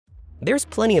There's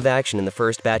plenty of action in the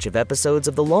first batch of episodes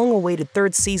of the long-awaited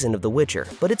third season of The Witcher,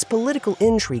 but it's political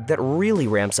intrigue that really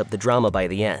ramps up the drama by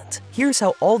the end. Here's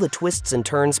how all the twists and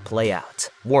turns play out.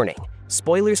 Warning: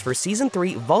 spoilers for Season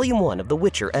 3, Volume 1 of The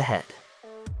Witcher ahead.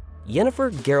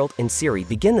 Yennefer, Geralt, and Ciri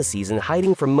begin the season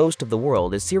hiding from most of the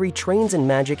world as Ciri trains in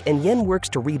magic and Yen works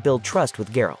to rebuild trust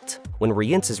with Geralt. When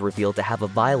Rience is revealed to have a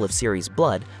vial of Ciri's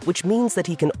blood, which means that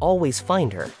he can always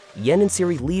find her, Yen and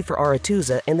Ciri leave for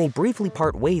Aretuza and they briefly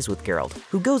part ways with Geralt,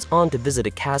 who goes on to visit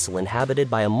a castle inhabited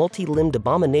by a multi-limbed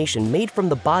abomination made from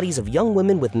the bodies of young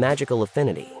women with magical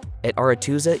affinity. At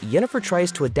Aretuza, Yennefer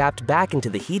tries to adapt back into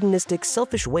the hedonistic,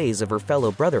 selfish ways of her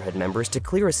fellow Brotherhood members to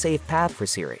clear a safe path for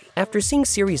Ciri. After seeing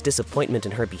Ciri's disappointment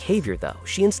in her behavior, though,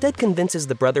 she instead convinces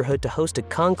the Brotherhood to host a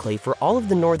conclave for all of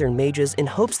the Northern mages in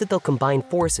hopes that they'll combine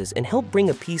forces and help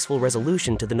bring a peaceful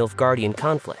resolution to the Nilfgaardian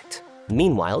conflict.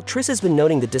 Meanwhile, Triss has been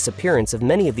noting the disappearance of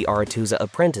many of the Aretuza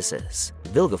apprentices.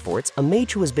 Vilgefortz, a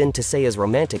mage who has been Tissaya's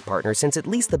romantic partner since at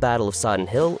least the Battle of Sodden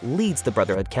Hill, leads the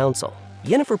Brotherhood Council.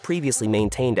 Yennefer previously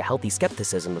maintained a healthy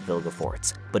skepticism of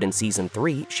Vilgefortz, but in Season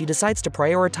 3, she decides to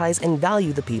prioritize and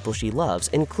value the people she loves,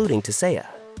 including Tissaya.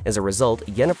 As a result,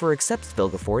 Yennefer accepts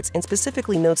Vilgefortz and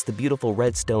specifically notes the beautiful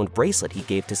red-stoned bracelet he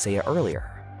gave Tissaya earlier.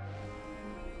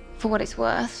 For what it's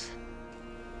worth,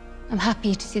 I'm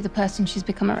happy to see the person she's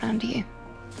become around you.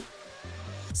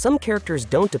 Some characters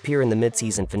don't appear in the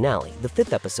mid-season finale, the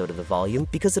 5th episode of the volume,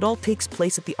 because it all takes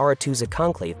place at the Aretuza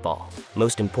Conclave Ball.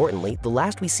 Most importantly, the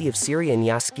last we see of Ciri and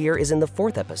Jaskier is in the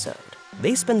 4th episode.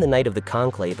 They spend the night of the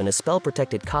Conclave in a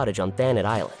spell-protected cottage on Thanet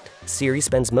Island. Ciri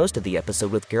spends most of the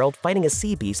episode with Geralt fighting a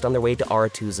sea beast on their way to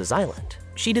Aretuza's island.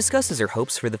 She discusses her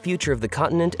hopes for the future of the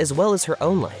continent as well as her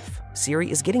own life. Ciri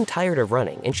is getting tired of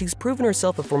running, and she's proven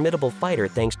herself a formidable fighter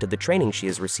thanks to the training she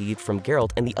has received from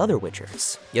Geralt and the other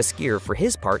Witchers. Jaskier, for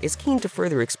his part, is keen to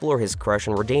further explore his crush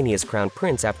on Redania's crown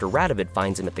prince after Radovid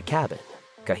finds him at the cabin.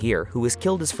 Cahir, who has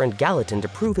killed his friend Gallatin to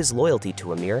prove his loyalty to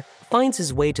Emhyr, finds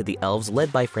his way to the elves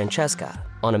led by Francesca.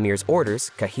 On Emhyr's orders,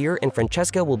 Cahir and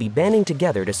Francesca will be banding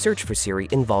together to search for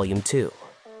Ciri in Volume 2.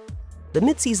 The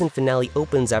mid-season finale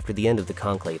opens after the end of the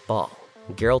Conclave Ball.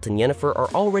 Geralt and Yennefer are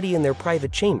already in their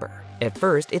private chamber. At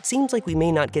first, it seems like we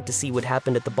may not get to see what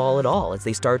happened at the ball at all as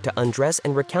they start to undress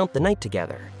and recount the night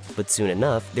together. But soon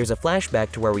enough, there's a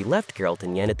flashback to where we left Geralt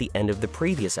and Yen at the end of the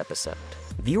previous episode.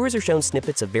 Viewers are shown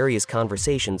snippets of various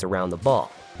conversations around the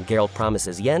ball. Geralt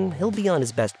promises Yen he'll be on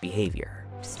his best behavior.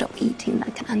 Stop eating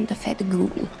like an underfed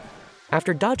ghoul.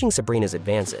 After dodging Sabrina's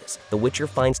advances, the Witcher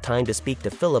finds time to speak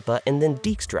to Philippa and then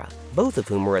Dijkstra, both of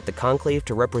whom were at the conclave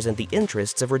to represent the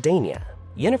interests of Redania.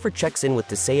 Yennefer checks in with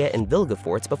Tissaya and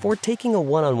Vilgefortz before taking a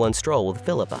one-on-one stroll with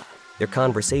Philippa. Their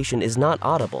conversation is not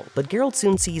audible, but Geralt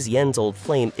soon sees Yen's old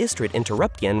flame Istrid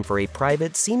interrupt Yen for a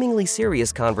private, seemingly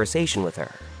serious conversation with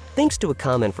her. Thanks to a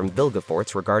comment from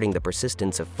Vilgefortz regarding the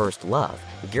persistence of first love,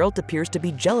 Geralt appears to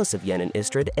be jealous of Yen and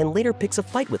Istrid and later picks a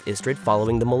fight with Istrid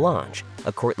following the melange,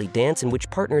 a courtly dance in which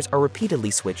partners are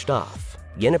repeatedly switched off.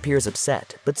 Yen appears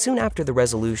upset, but soon after the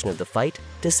resolution of the fight,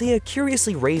 Tissaya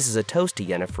curiously raises a toast to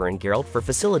Yennefer and Geralt for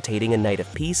facilitating a night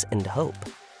of peace and hope.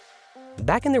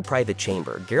 Back in their private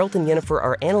chamber, Geralt and Yennefer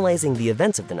are analyzing the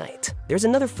events of the night. There's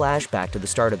another flashback to the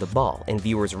start of the ball, and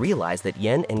viewers realize that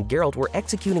Yen and Geralt were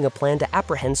executing a plan to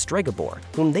apprehend Stregobor,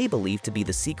 whom they believe to be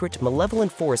the secret,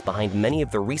 malevolent force behind many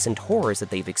of the recent horrors that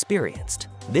they've experienced.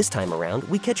 This time around,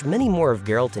 we catch many more of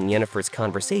Geralt and Yennefer's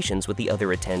conversations with the other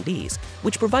attendees,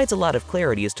 which provides a lot of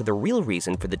clarity as to the real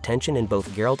reason for the tension in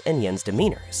both Geralt and Yen's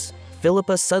demeanors.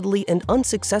 Philippa subtly and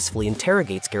unsuccessfully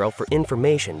interrogates Geralt for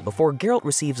information before Geralt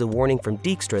receives a warning from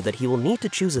Dijkstra that he will need to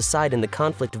choose a side in the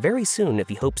conflict very soon if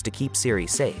he hopes to keep Ciri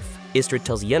safe. Istrid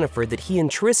tells Yennefer that he and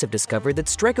Triss have discovered that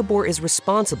Stregobor is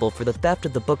responsible for the theft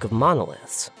of the Book of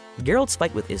Monoliths. Geralt's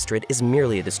fight with Istrid is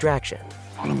merely a distraction.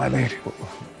 Follow my lead.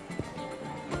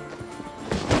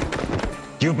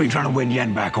 You've been trying to win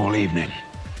Yen back all evening.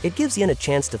 It gives Yen a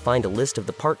chance to find a list of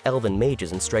the Park Elven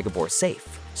mages in Stregobor's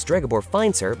safe. Stregobor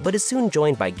finds her, but is soon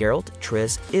joined by Geralt,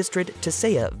 Triss, Istrid,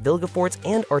 Tissaya, Vilgefortz,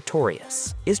 and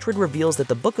Artorias. Istrid reveals that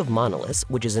the Book of Monoliths,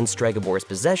 which is in Stregobor's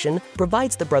possession,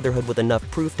 provides the Brotherhood with enough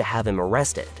proof to have him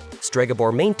arrested.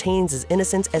 Stregobor maintains his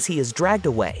innocence as he is dragged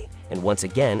away, and once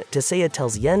again, Tissaya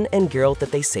tells Yen and Geralt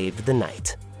that they saved the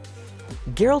night.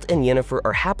 Geralt and Yennefer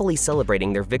are happily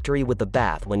celebrating their victory with the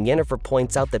bath when Yennefer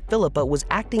points out that Philippa was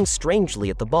acting strangely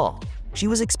at the ball. She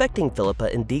was expecting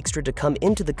Philippa and Dijkstra to come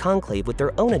into the Conclave with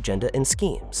their own agenda and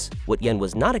schemes. What Yen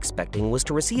was not expecting was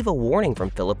to receive a warning from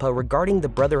Philippa regarding the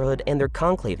Brotherhood and their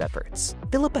Conclave efforts.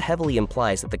 Philippa heavily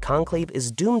implies that the Conclave is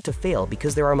doomed to fail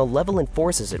because there are malevolent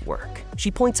forces at work.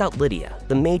 She points out Lydia,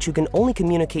 the mage who can only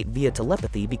communicate via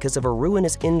telepathy because of a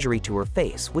ruinous injury to her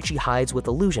face, which she hides with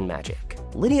illusion magic.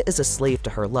 Lydia is a slave to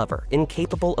her lover,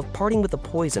 incapable of parting with the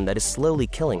poison that is slowly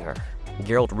killing her.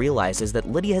 Geralt realizes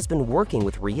that Lydia has been working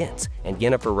with Rience, and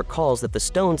Yennefer recalls that the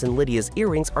stones in Lydia's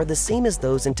earrings are the same as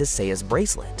those in Tisea's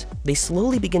bracelet. They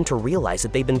slowly begin to realize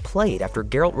that they've been played after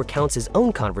Geralt recounts his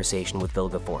own conversation with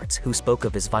Vilgefortz, who spoke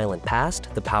of his violent past,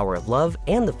 the power of love,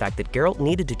 and the fact that Geralt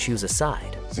needed to choose a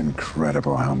side. It's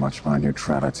incredible how much my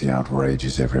neutrality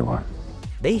outrages everyone.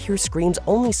 They hear screams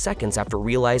only seconds after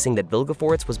realizing that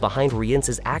Vilgefortz was behind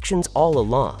Rience's actions all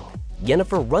along.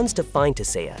 Yennefer runs to find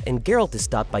Tisea, and Geralt is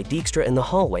stopped by Dijkstra in the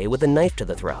hallway with a knife to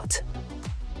the throat.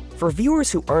 For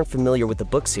viewers who aren't familiar with the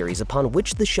book series upon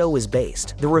which the show is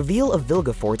based, the reveal of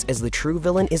Vilgefortz as the true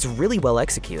villain is really well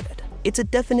executed. It's a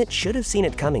definite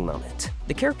should-have-seen-it-coming moment.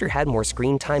 The character had more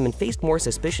screen time and faced more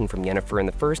suspicion from Yennefer in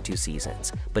the first 2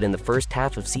 seasons, but in the first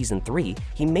half of Season 3,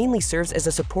 he mainly serves as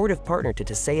a supportive partner to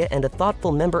Tisea and a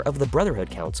thoughtful member of the Brotherhood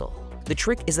Council. The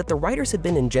trick is that the writers had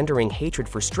been engendering hatred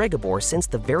for Stregobor since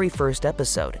the very first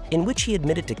episode, in which he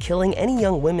admitted to killing any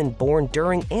young women born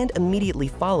during and immediately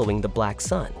following the Black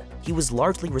Sun. He was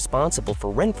largely responsible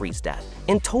for Renfri's death,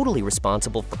 and totally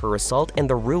responsible for her assault and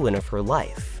the ruin of her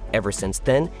life. Ever since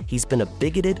then, he's been a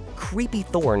bigoted, creepy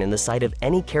thorn in the side of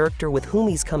any character with whom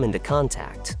he's come into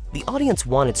contact. The audience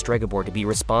wanted Stregobor to be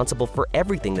responsible for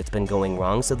everything that's been going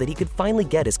wrong so that he could finally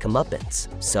get his comeuppance.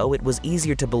 So it was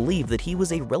easier to believe that he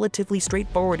was a relatively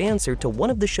straightforward answer to one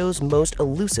of the show's most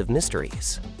elusive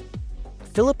mysteries.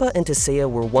 Philippa and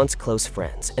Tisea were once close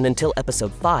friends, and until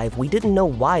episode 5, we didn't know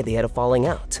why they had a falling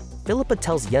out. Philippa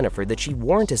tells Yennefer that she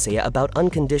warned Tisea about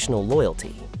unconditional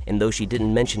loyalty, and though she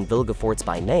didn't mention Vilgefortz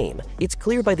by name, it's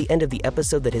clear by the end of the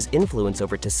episode that his influence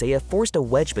over Tisea forced a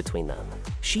wedge between them.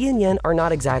 She and Yen are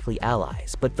not exactly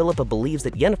allies, but Philippa believes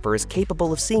that Yennefer is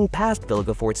capable of seeing past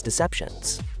Vilgefortz's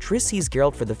deceptions. Triss sees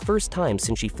Geralt for the first time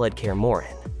since she fled Kaer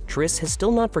Morhen. Triss has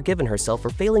still not forgiven herself for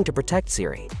failing to protect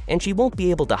Ciri, and she won't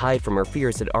be able to hide from her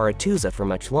fears at Aretuza for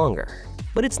much longer.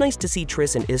 But it's nice to see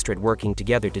Triss and Istredd working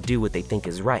together to do what they think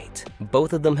is right.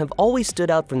 Both of them have always stood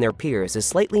out from their peers as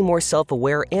slightly more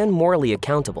self-aware and morally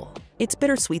accountable. It's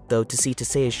bittersweet, though, to see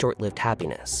Tisea's short-lived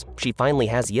happiness. She finally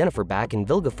has Yennefer back and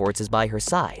Vilgefortz is by her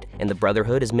side, and the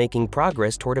Brotherhood is making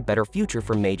progress toward a better future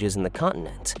for mages in the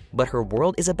continent. But her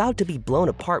world is about to be blown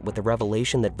apart with the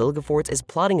revelation that Vilgefortz is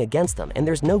plotting against them, and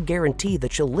there's no guarantee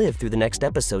that she'll live through the next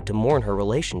episode to mourn her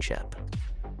relationship.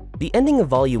 The ending of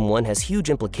Volume 1 has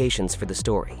huge implications for the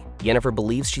story. Yennefer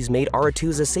believes she's made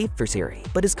Aretuza safe for Ciri,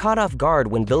 but is caught off guard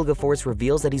when Vilgefortz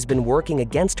reveals that he's been working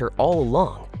against her all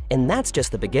along, and that's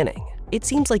just the beginning. It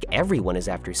seems like everyone is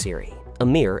after Ciri.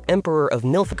 Emhyr, Emperor of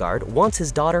Nilfgaard, wants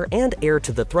his daughter and heir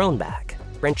to the throne back.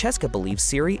 Francesca believes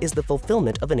Ciri is the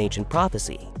fulfillment of an ancient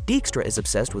prophecy. Dijkstra is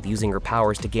obsessed with using her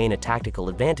powers to gain a tactical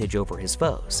advantage over his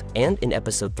foes. And in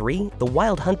Episode 3, the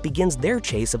Wild Hunt begins their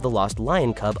chase of the lost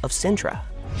lion cub of Sintra.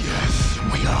 Yes,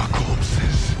 we are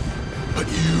corpses, but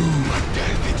you are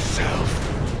death itself.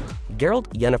 Geralt,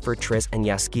 Yennefer, Triss, and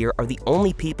Jaskier are the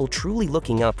only people truly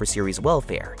looking out for Ciri's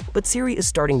welfare, but Ciri is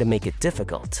starting to make it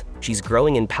difficult. She's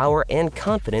growing in power and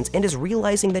confidence and is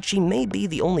realizing that she may be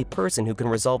the only person who can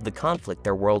resolve the conflict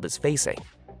their world is facing.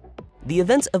 The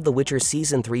events of The Witcher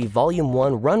Season 3 Volume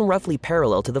 1 run roughly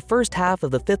parallel to the first half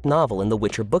of the 5th novel in the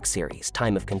Witcher book series,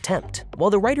 Time of Contempt. While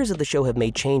the writers of the show have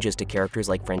made changes to characters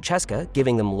like Francesca,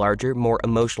 giving them larger, more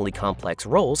emotionally complex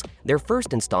roles, their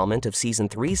first installment of Season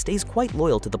 3 stays quite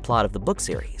loyal to the plot of the book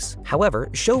series. However,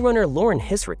 showrunner Lauren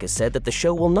Hissrich has said that the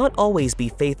show will not always be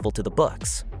faithful to the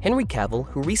books. Henry Cavill,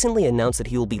 who recently announced that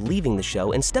he will be leaving the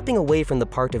show and stepping away from the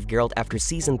part of Geralt after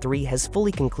Season 3 has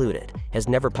fully concluded, has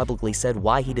never publicly said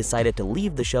why he decided to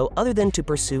leave the show other than to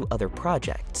pursue other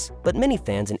projects. But many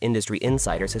fans and industry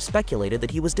insiders have speculated that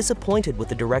he was disappointed with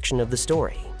the direction of the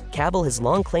story. Cavill has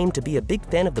long claimed to be a big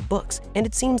fan of the books, and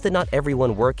it seems that not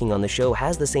everyone working on the show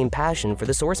has the same passion for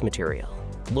the source material.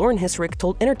 Lauren Hissrich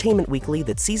told Entertainment Weekly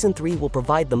that Season 3 will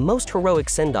provide the most heroic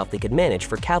send-off they could manage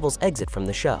for Cavill's exit from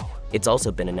the show. It's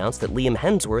also been announced that Liam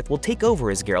Hemsworth will take over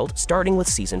as Geralt starting with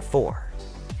Season 4.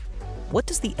 What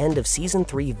does the end of Season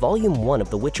 3 Volume 1 of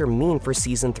The Witcher mean for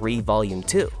Season 3 Volume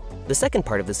 2? The second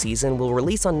part of the season will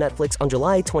release on Netflix on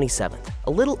July 27th,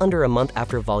 a little under a month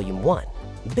after Volume 1.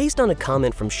 Based on a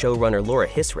comment from showrunner Laura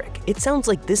Hissrich, it sounds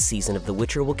like this season of The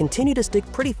Witcher will continue to stick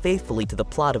pretty faithfully to the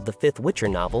plot of the 5th Witcher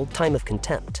novel, Time of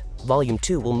Contempt. Volume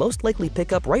 2 will most likely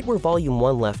pick up right where Volume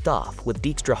 1 left off, with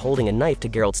Dijkstra holding a knife to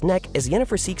Geralt's neck as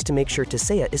Yennefer seeks to make sure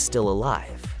Tissaia is still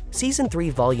alive. Season 3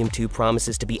 Volume 2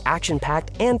 promises to be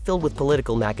action-packed and filled with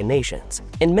political machinations,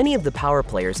 and many of the power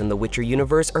players in the Witcher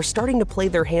universe are starting to play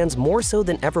their hands more so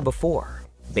than ever before.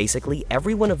 Basically,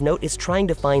 everyone of note is trying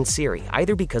to find Ciri,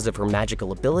 either because of her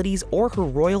magical abilities or her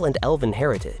royal and elven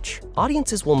heritage.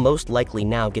 Audiences will most likely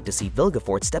now get to see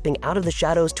Vilgefortz stepping out of the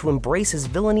shadows to embrace his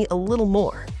villainy a little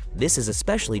more. This is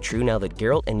especially true now that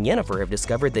Geralt and Yennefer have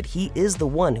discovered that he is the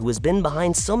one who has been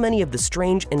behind so many of the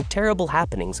strange and terrible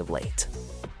happenings of late.